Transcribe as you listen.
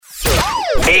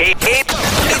Good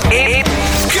morning.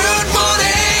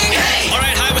 Hey. All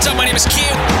right, hi, what's up? My name is Q.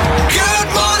 Good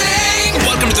morning.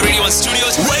 Welcome to the Radio 1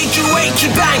 Studios. Wakey,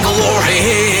 Bangalore.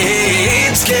 Hey,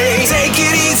 it's K. Take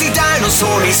it easy,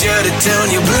 dinosaur. He's here to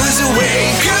turn your blues away.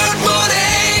 Good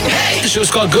morning. Hey. The show's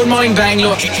called Good Morning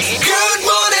Bangalore. Good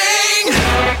morning.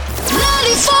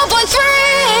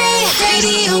 94.3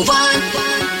 Radio 1.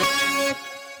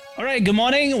 All right, good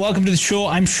morning. Welcome to the show.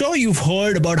 I'm sure you've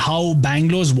heard about how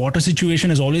Bangalore's water situation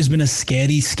has always been a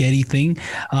scary thing.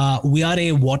 We are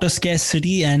a water scarce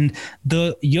city, and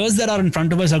the years that are in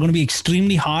front of us are going to be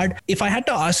extremely hard. If I had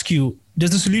to ask you,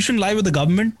 does the solution lie with the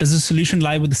government? Does the solution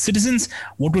lie with the citizens?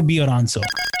 What would be your answer?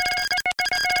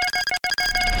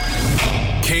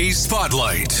 K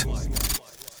Spotlight.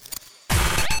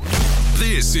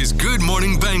 This is Good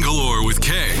Morning Bangalore with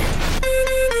K.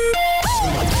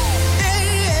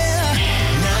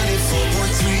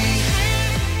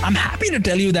 I'm happy to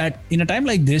tell you that in a time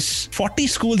like this, 40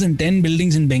 schools and 10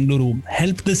 buildings in Bengaluru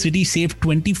helped the city save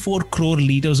 24 crore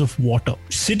liters of water.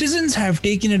 Citizens have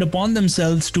taken it upon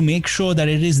themselves to make sure that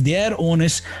it is their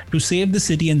onus to save the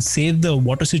city and save the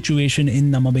water situation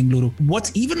in Namma Bengaluru.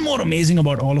 What's even more amazing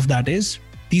about all of that is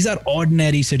these are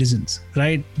ordinary citizens,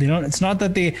 right? It's not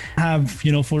that they have,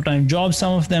 full-time jobs,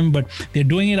 some of them, but they're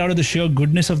doing it out of the sheer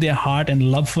goodness of their heart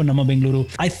and love for Namma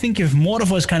Bengaluru. I think if more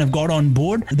of us kind of got on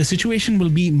board, the situation will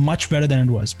be much better than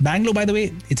it was. Bangalore, by the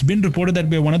way, it's been reported that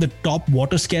we're one of the top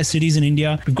water scarce cities in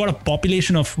India. We've got a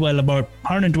population of, about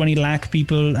 120 lakh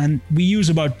people, and we use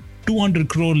about 200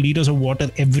 crore liters of water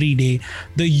every day.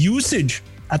 The usage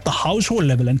at the household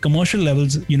level and commercial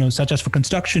levels, such as for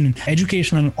construction,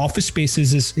 education and office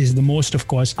spaces is the most, of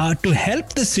course. To help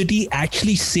the city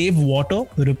actually save water,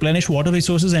 replenish water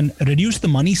resources and reduce the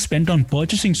money spent on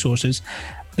purchasing sources,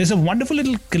 there's a wonderful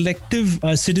little collective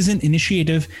citizen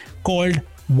initiative called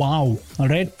WOW, all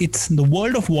right? It's the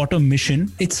World of Water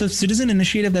Mission. It's a citizen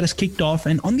initiative that has kicked off.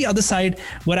 And on the other side,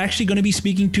 we're actually going to be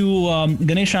speaking to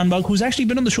Ganesh Shanbhag, who's actually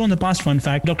been on the show in the past, fun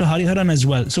fact, Dr. Hariharan as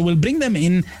well. So we'll bring them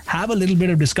in, have a little bit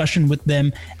of discussion with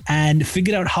them and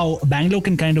figure out how Bangalore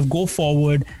can kind of go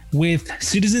forward with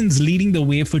citizens leading the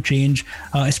way for change,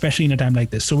 especially in a time like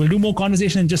this. So we'll do more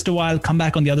conversation in just a while. Come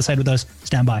back on the other side with us.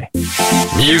 Stand by.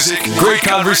 Music, great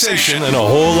conversation, and a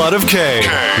whole lot of K.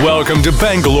 Welcome to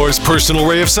Bangalore's personal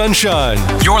ray of sunshine.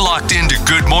 You're locked into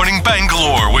Good Morning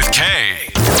Bangalore with K.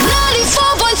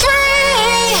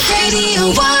 94.3 Radio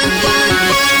 1.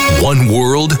 One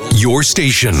world, your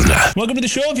station. Welcome to the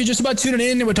show. If you're just about tuning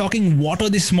in, we're talking water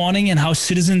this morning and how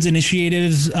citizens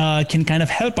initiatives can kind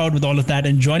of help out with all of that.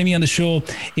 And joining me on the show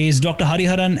is Dr.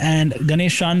 Hariharan and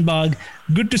Ganesh Shanbhag.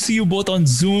 Good to see you both on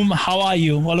Zoom. How are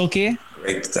you? All okay?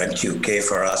 Great. Thank you, Kay,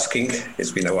 for asking.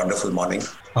 It's been a wonderful morning.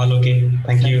 All okay.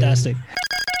 Thank you. Fantastic.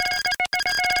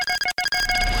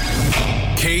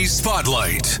 K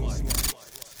Spotlight.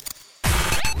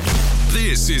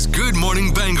 This is Good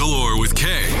Morning Bangalore with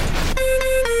K.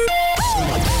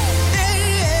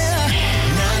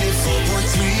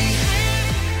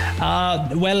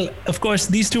 Well, of course,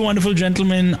 these two wonderful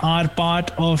gentlemen are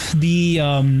part of the,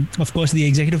 the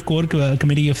executive core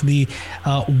committee of the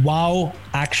WOW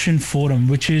Action Forum,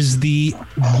 which is the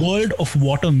World of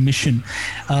Water Mission.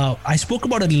 I spoke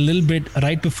about it a little bit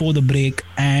right before the break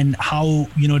and how,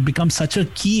 it becomes such a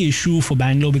key issue for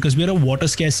Bangalore because we're a water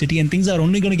scarce city and things are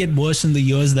only going to get worse in the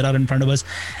years that are in front of us.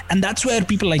 And that's where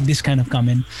people like this kind of come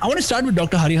in. I want to start with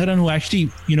Dr. Hariharan, who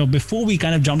actually, before we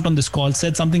kind of jumped on this call,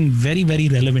 said something very, very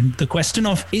relevant. The question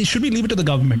of, should we leave it to the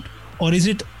government or is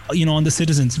it, on the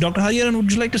citizens? Dr. Hariharan,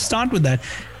 would you like to start with that?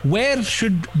 Where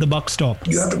should the buck stop?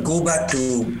 You have to go back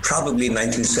to probably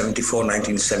 1974,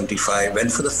 1975, when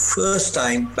for the first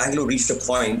time, Bangalore reached a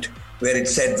point where it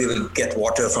said we will get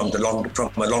water from a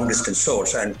long distance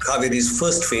source, and Kaveri's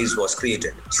first phase was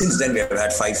created. Since then, we have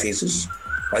had 5 phases.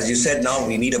 As you said, now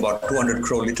we need about 200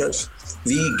 crore liters.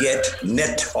 We get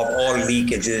net of all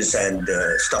leakages and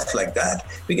stuff like that.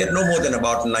 We get no more than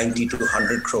about 90 to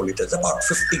 100 crore liters. About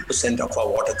 50% of our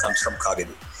water comes from Kaveri.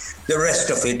 The rest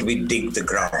of it, we dig the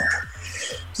ground.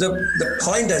 The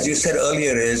point, as you said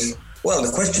earlier, is, well,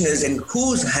 the question is, in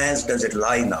whose hands does it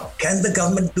lie now? Can the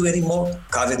government do any more?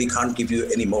 Kaveri can't give you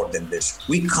any more than this.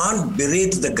 We can't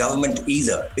berate the government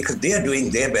either because they are doing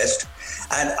their best.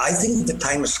 And I think the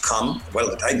time has come,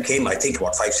 the time came, I think,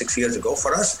 5-6 years ago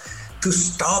for us to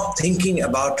stop thinking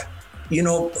about,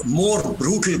 more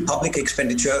brutal public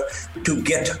expenditure to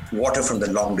get water from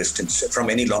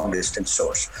any long distance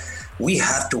source. We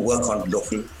have to work on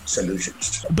local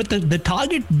solutions. But the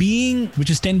target being, which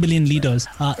is 10 billion liters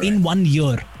in 1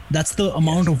 year, That's the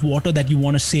amount of water that you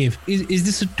want to save. Is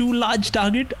this a too large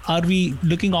target? Are we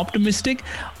looking optimistic?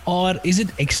 Or is it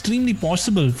extremely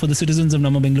possible for the citizens of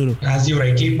Namma Bengaluru? As you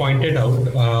rightly pointed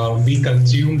out, we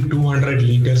consume 200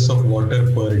 liters of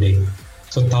water per day.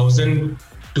 So 1,000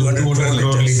 to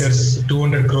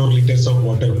 200 crore liters of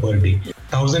water per day.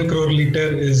 1,000 crore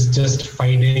liter is just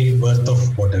 5 days worth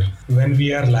of water. When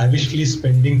we are lavishly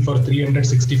spending for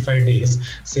 365 days,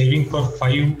 saving for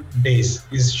 5 days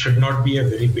should not be a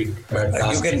very big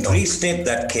task. You can restate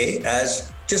that, K,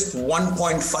 as just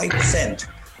 1.5%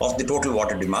 of the total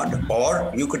water demand,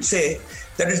 or you could say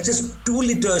that it's just 2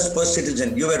 liters per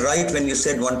citizen. You were right when you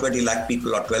said 120 lakh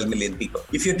people or 12 million people.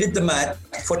 If you did the math,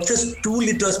 for just 2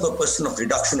 liters per person of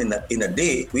reduction in a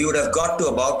day, we would have got to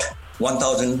about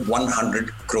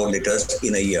 1,100 crore liters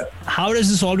in a year. How does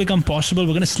this all become possible? We're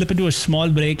going to slip into a small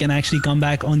break and actually come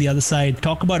back on the other side.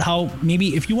 Talk about how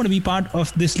maybe if you want to be part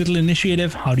of this little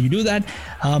initiative, how do you do that?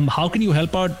 How can you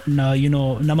help out,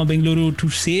 Namma Bengaluru to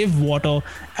save water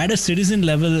at a citizen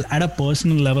level, at a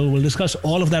personal level? We'll discuss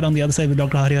all of that on the other side with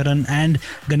Dr. Hariharan and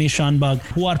Ganesh Shanbhag,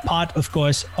 who are part, of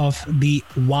course, of the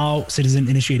WOW Citizen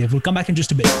Initiative. We'll come back in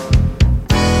just a bit.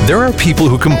 There are people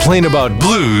who complain about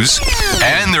blues,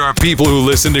 and there are people who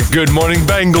listen to Good Morning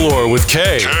Bangalore with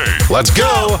Kay. Let's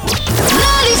go!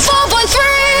 94.3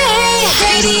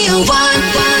 Radio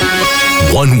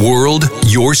 1. One world,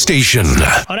 your station.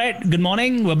 All right, good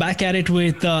morning. We're back at it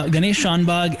with Ganesh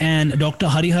Shanbhag and Dr.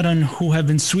 Hariharan, who have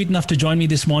been sweet enough to join me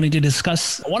this morning to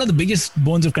discuss one of the biggest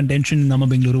bones of contention in Namma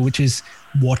Bengaluru, which is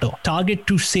water. Target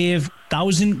to save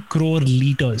 1,000 crore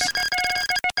liters.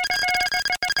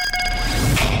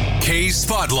 K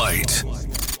Spotlight.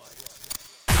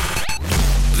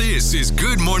 This is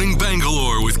Good Morning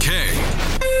Bangalore with Kay.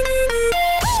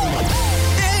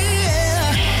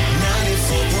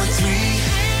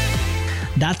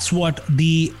 That's what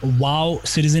the WOW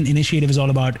Citizen Initiative is all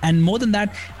about. And more than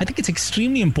that, I think it's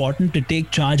extremely important to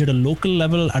take charge at a local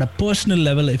level, at a personal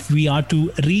level, if we are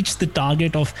to reach the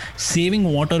target of saving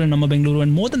water in Namma Bengaluru.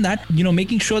 And more than that,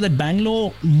 making sure that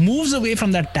Bangalore moves away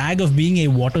from that tag of being a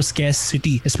water scarce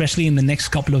city, especially in the next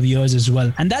couple of years as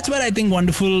well. And that's where I think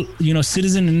wonderful,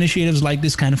 citizen initiatives like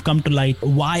this kind of come to light,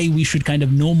 why we should kind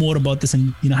of know more about this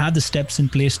and, have the steps in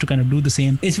place to kind of do the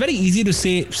same. It's very easy to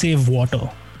say save water.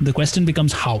 The question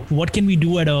becomes how. What can we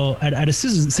do at a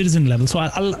citizen level? So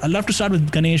I'd love to start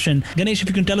with Ganesh. And Ganesh, if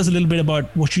you can tell us a little bit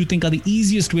about what you think are the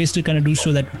easiest ways to kind of do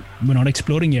so that we're not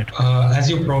exploring yet.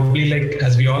 As you probably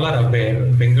as we all are aware,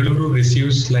 Bengaluru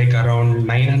receives around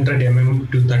 900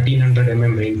 mm to 1300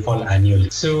 mm rainfall annually.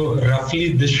 So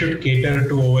roughly this should cater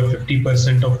to over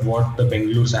 50% of what the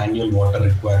Bengaluru's annual water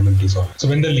requirement is on. So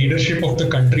when the leadership of the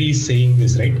country is saying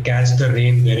this, right, catch the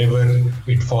rain wherever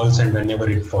it falls and whenever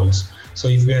it falls. So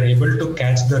if we are able to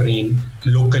catch the rain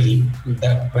locally,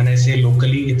 that when I say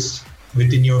locally, it's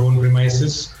within your own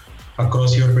premises,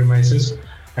 across your premises,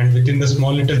 and within the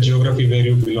small little geography where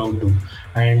you belong to.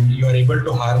 And you are able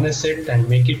to harness it and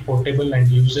make it portable and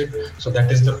use it. So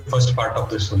that is the first part of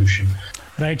the solution.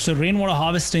 Right. So rainwater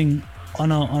harvesting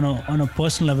on a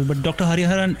personal level. But Dr.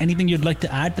 Hariharan, anything you'd like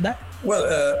to add to that? Well,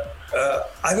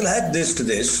 I will add this to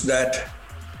this, that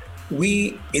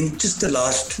we, in just the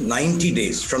last 90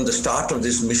 days from the start of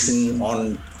this mission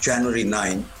on January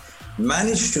 9,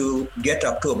 managed to get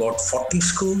up to about 40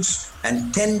 schools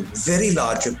and 10 very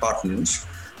large apartments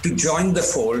to join the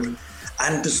fold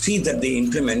and to see that they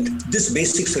implement this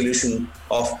basic solution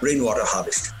of rainwater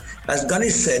harvest. As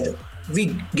Ganesh said,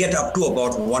 we get up to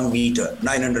about 1 meter,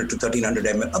 900 to 1300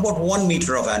 mm, about 1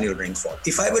 meter of annual rainfall.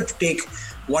 If I were to take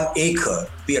 1 acre,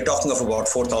 we are talking of about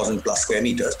 4,000 plus square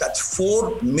meters. That's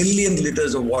 4 million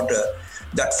liters of water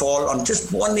that fall on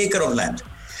just 1 acre of land.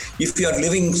 If you are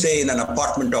living, say, in an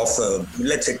apartment of,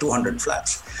 let's say, 200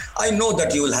 flats, I know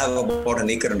that you will have about 1.5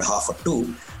 acres or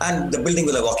 2, and the building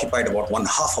will have occupied about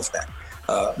 1/2 of that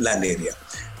land area.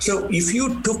 So if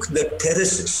you took the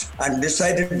terraces and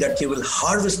decided that you will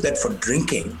harvest that for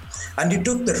drinking, and you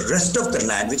took the rest of the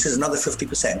land, which is another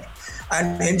 50%,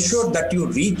 and ensured that you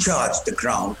recharge the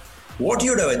ground, what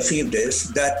you would have achieved is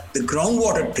that the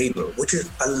groundwater table, which is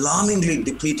alarmingly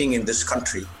depleting in this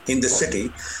country, in this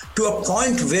city, to a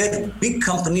point where big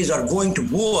companies are going to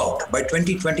move out by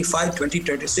 2025,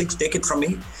 2026, take it from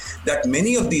me, that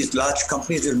many of these large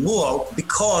companies will move out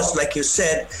because, like you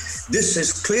said, this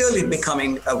is clearly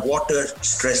becoming a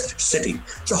water-stressed city.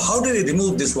 So how do we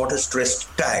remove this water-stressed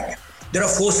tag? There are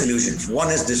 4 solutions.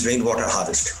 One is this rainwater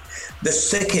harvest. The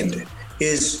second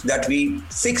is that we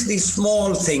fix these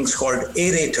small things called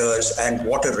aerators and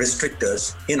water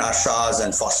restrictors in our showers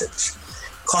and faucets.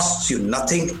 Costs you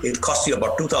nothing. It costs you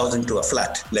about 2,000 to a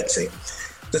flat, let's say.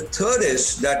 The third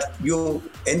is that you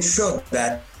ensure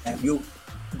that you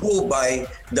go by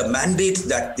the mandate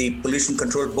that the Pollution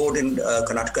Control Board in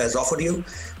Karnataka has offered you,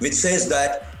 which says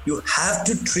that you have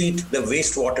to treat the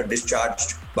wastewater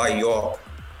discharged by your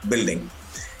building.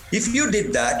 If you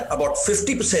did that, about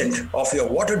 50% of your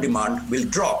water demand will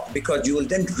drop because you will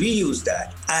then reuse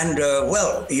that. And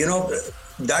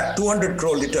that 200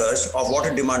 crore liters of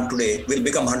water demand today will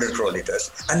become 100 crore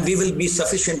liters, and we will be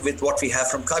sufficient with what we have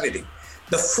from Kaveri.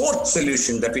 The fourth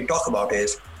solution that we talk about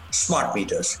is smart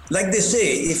meters. Like they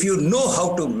say, if you know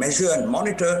how to measure and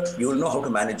monitor, you will know how to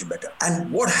manage better.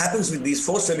 And what happens with these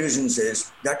four solutions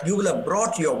is that you will have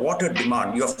brought your water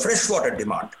demand, your freshwater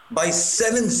demand, by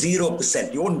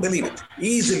 70%. You won't believe it.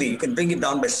 Easily, you can bring it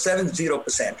down by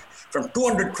 70%. From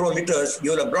 200 crore liters,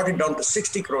 you'll have brought it down to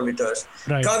 60 crore liters.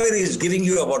 Right. Kaveri is giving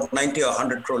you about 90 or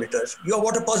 100 crore liters. You're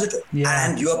water positive. Yeah.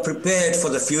 And you're prepared for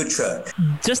the future.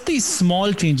 Just these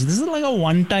small changes. This is like a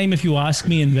one-time, if you ask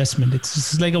me, investment. It's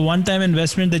just like a one-time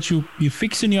investment that you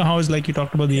fix in your house, like you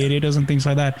talked about the aerators and things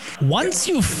like that. Once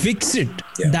you fix it,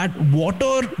 that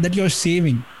water that you're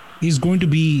saving is going to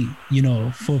be,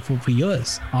 for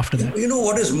years after that. You know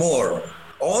what is more?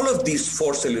 All of these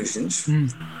four solutions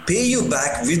pay you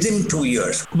back within 2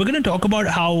 years. We're going to talk about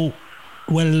how,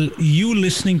 you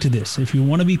listening to this, if you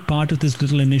want to be part of this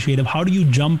little initiative, how do you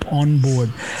jump on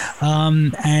board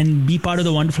and be part of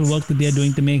the wonderful work that they're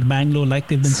doing to make Bangalore, like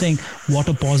they've been saying,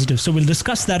 water positive. So we'll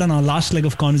discuss that on our last leg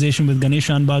of conversation with Ganesh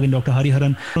Shanbhag and Dr.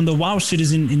 Hariharan from the WOW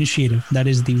Citizen Initiative, that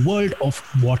is the World of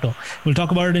Water. We'll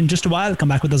talk about it in just a while. Come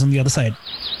back with us on the other side.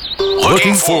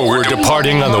 Looking forward to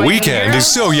partying on the weekend is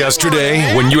so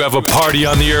yesterday when you have a party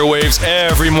on the airwaves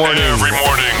every morning.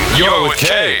 You're with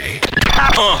Kay.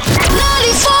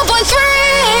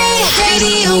 94.3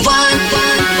 Radio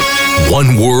 1.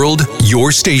 One world,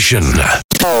 your station.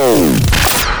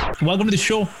 Welcome to the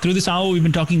show. Through this hour, we've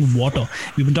been talking water.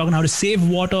 We've been talking how to save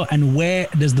water and where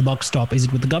does the buck stop? Is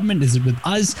it with the government? Is it with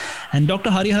us? And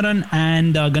Dr. Hariharan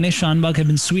and Ganesh Shanbhag have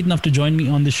been sweet enough to join me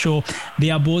on the show.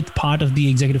 They are both part of the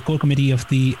executive core committee of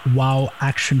the WOW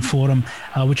Action Forum,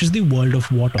 which is the World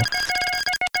of Water.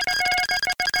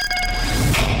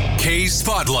 K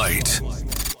Spotlight.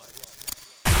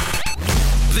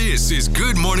 This is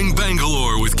Good Morning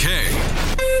Bangalore with Kay.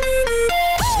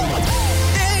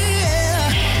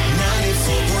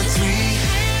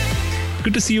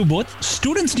 Good to see you both.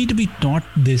 Students need to be taught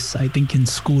this, I think, in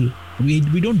school. We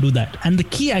don't do that. And the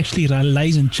key actually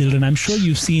lies in children. I'm sure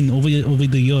you've seen over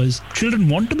the years, children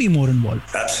want to be more involved.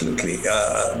 Absolutely.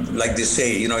 Like they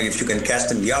say, if you can catch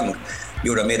them young,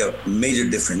 you would have made a major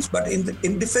difference. But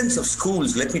in defense of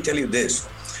schools, let me tell you this,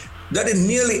 that in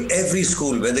nearly every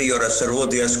school, whether you're a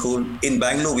Sarvodaya school, in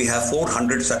Bangalore, we have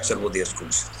 400 such Sarvodaya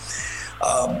schools.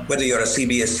 Whether you're a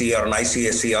CBSE or an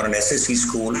ICSE or an SSE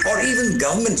school, or even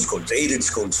government schools, aided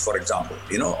schools, for example,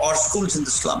 or schools in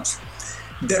the slums.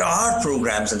 There are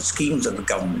programs and schemes of the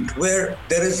government where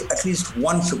there is at least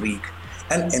once a week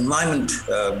an environment,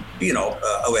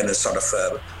 awareness sort of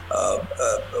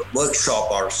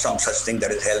workshop or some such thing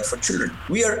that is held for children.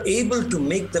 We are able to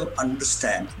make them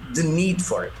understand the need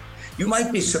for it. You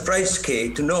might be surprised, Kay,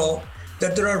 to know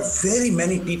that there are very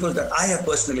many people that I have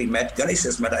personally met, Ganesh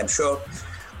has met, I'm sure,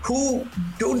 who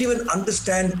don't even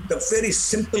understand the very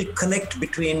simple connect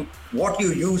between what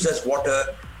you use as water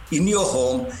in your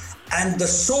home and the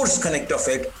source connect of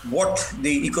it, what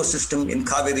the ecosystem in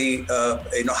Kaveri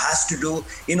has to do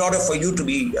in order for you to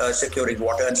be securing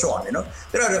water and so on.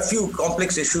 There are a few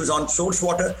complex issues on source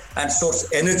water and source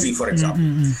energy, for example.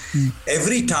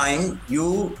 Every time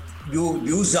you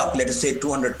use up, let us say,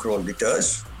 200 crore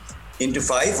liters into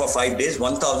 5 days,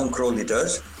 1,000 crore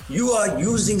liters, you are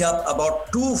using up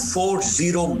about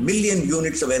 240 million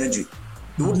units of energy.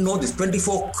 You wouldn't know this,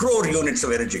 24 crore units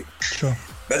of energy. Sure.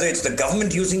 Whether it's the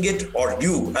government using it or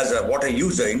you as a water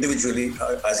user individually,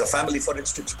 as a family, for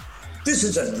instance. This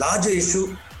is a larger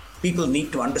issue. People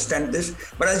need to understand this.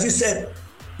 But as you said,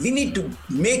 we need to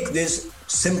make this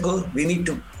simple. We need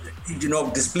to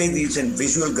display these in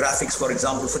visual graphics, for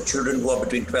example, for children who are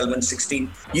between 12 and 16.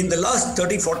 In the last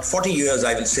 30, 40 years,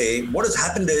 I will say, what has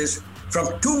happened is from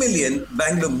 2 million,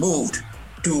 Bangalore moved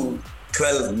to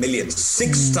 12 million,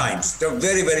 6 times. There are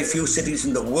very, very few cities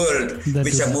in the world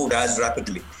which have moved as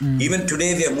rapidly. Even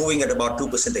today, we are moving at about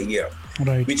 2% a year,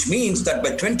 right. Which means that by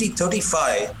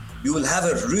 2035, you will have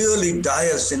a really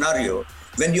dire scenario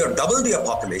when you're doubled your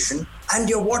population and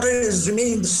your water is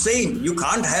remaining the same. You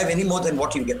can't have any more than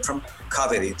what you get from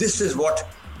Kaveri. This is what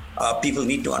people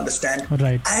need to understand,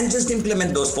 right, and just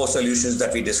implement those 4 solutions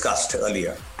that we discussed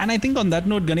earlier. And I think on that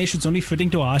note, Ganesh, it's only fitting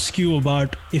to ask you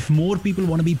about if more people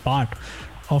want to be part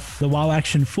of the WOW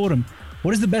Action Forum,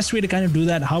 What is the best way to kind of do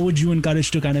that? How would you encourage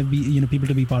to kind of be, people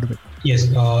to be part of it? Yes.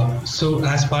 So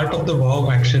as part of the WOW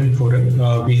Action Forum,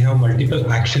 we have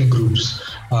multiple action groups.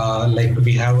 Like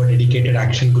we have a dedicated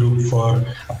action group for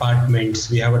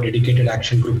apartments. We have a dedicated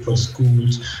action group for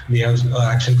schools. We have an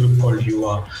action group called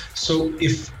UA. So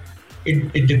if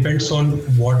it depends on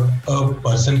what a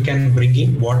person can bring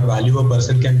in, what value a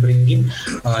person can bring in,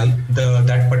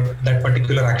 that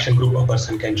particular action group a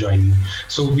person can join in.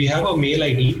 So we have a mail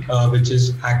ID which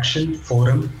is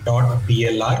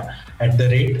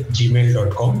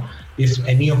actionforum.blr@gmail.com. If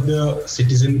any of the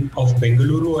citizen of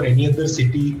Bengaluru or any other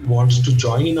city wants to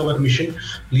join in our mission,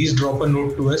 please drop a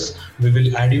note to us. We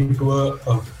will add you to a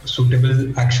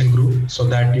suitable action group so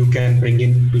that you can bring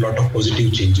in a lot of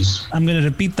positive changes. I'm going to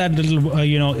repeat that little,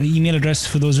 email address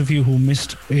for those of you who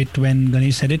missed it when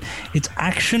Ganesh said it. It's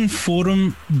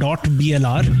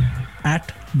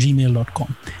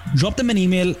actionforum.blr@gmail.com. Drop them an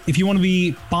email if you want to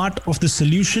be part of the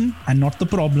solution and not the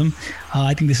problem.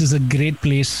 I think this is a great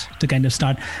place to kind of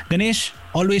start. Ganesh,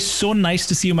 always so nice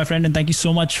to see you, my friend, and thank you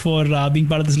so much for being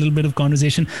part of this little bit of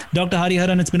conversation. Dr.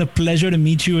 Hariharan, it's been a pleasure to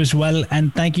meet you as well,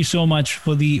 and thank you so much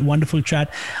for the wonderful chat.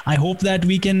 I hope that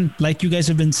we can, like you guys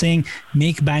have been saying,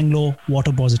 make Bangalore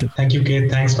water positive. Thank you,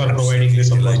 Kate. Thanks for providing this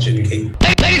opportunity.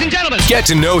 Ladies and gentlemen, Get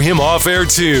to know him off air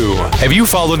too. Have you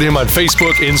followed him on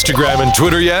Facebook, Instagram, and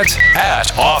Twitter yet?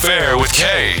 @Off Air with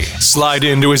K. Slide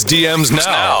into his DMs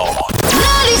now.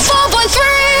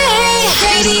 94.3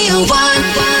 Radio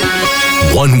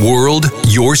 1. One world,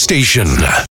 your station.